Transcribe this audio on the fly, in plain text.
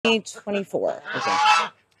24. Okay.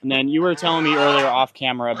 And then you were telling me earlier off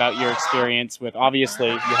camera about your experience with, obviously,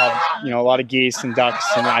 you have, a lot of geese and ducks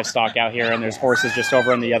and livestock out here, and there's horses just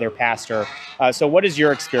over in the other pasture. So what has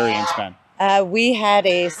your experience been? We had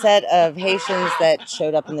a set of Haitians that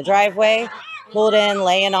showed up in the driveway, pulled in,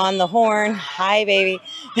 laying on the horn. Hi, baby.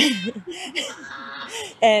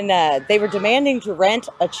 And they were demanding to rent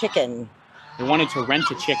a chicken. They wanted to rent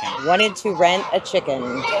a chicken.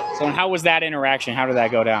 So and how was that interaction? How did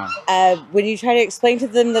that go down? When you try to explain to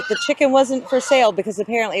them that the chicken wasn't for sale, because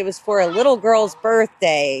apparently it was for a little girl's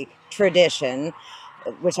birthday tradition,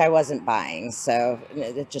 which I wasn't buying. So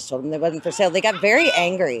it just told them it wasn't for sale. They got very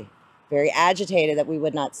angry, very agitated that we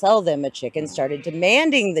would not sell them a chicken, started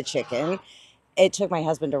demanding the chicken. It took my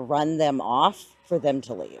husband to run them off for them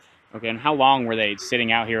to leave. Okay, and how long were they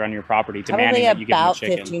sitting out here on your property demanding that you give them a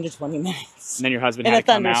chicken? Probably about 15 to 20 minutes. And then your husband had to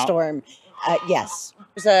come out? In a thunderstorm. Yes.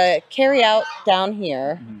 There's a carry-out down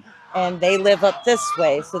here, and they live up this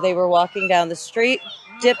way. So they were walking down the street,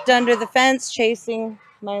 dipped under the fence, chasing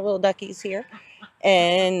my little duckies here.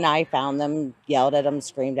 And I found them, yelled at them,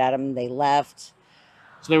 screamed at them. They left.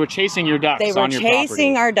 So they were chasing your ducks on your property? They were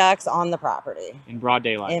chasing our ducks on the property. In broad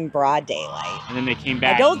daylight? In broad daylight. And then they came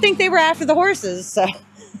back? I don't think they were after the horses, so...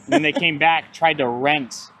 And then they came back, tried to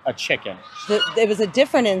rent a chicken. It was a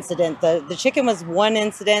different incident. The chicken was one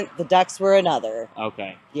incident, the ducks were another.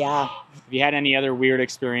 Okay. Yeah. Have you had any other weird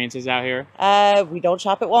experiences out here? We don't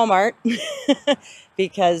shop at Walmart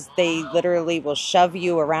because they literally will shove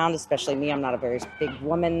you around, especially me. I'm not a very big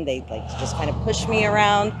woman. They like to just kind of push me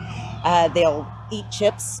around. They'll eat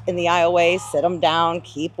chips in the aisleway, sit them down,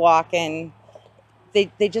 keep walking.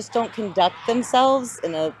 They just don't conduct themselves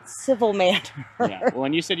in a civil manner. Yeah. Well,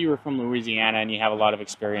 and you said you were from Louisiana and you have a lot of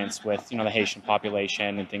experience with, the Haitian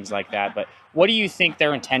population and things like that. But what do you think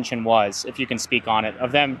their intention was, if you can speak on it,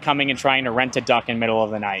 of them coming and trying to rent a duck in the middle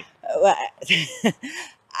of the night?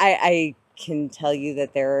 I can tell you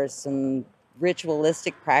that there are some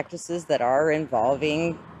ritualistic practices that are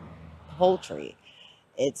involving poultry.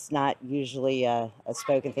 It's not usually a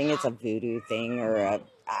spoken thing. It's a voodoo thing, or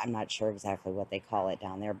I'm not sure exactly what they call it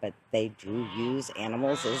down there, but they do use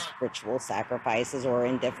animals as ritual sacrifices or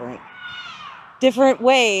in different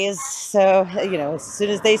ways. So, as soon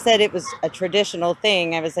as they said it was a traditional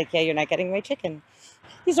thing, I was like, yeah, you're not getting my chicken.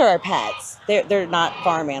 These are our pets. They're not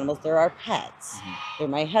farm animals. They're our pets. They're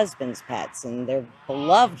my husband's pets, and they're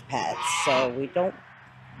beloved pets. So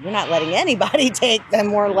we're not letting anybody take them,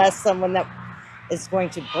 more or less someone that is going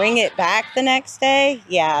to bring it back the next day.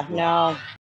 Yeah, no.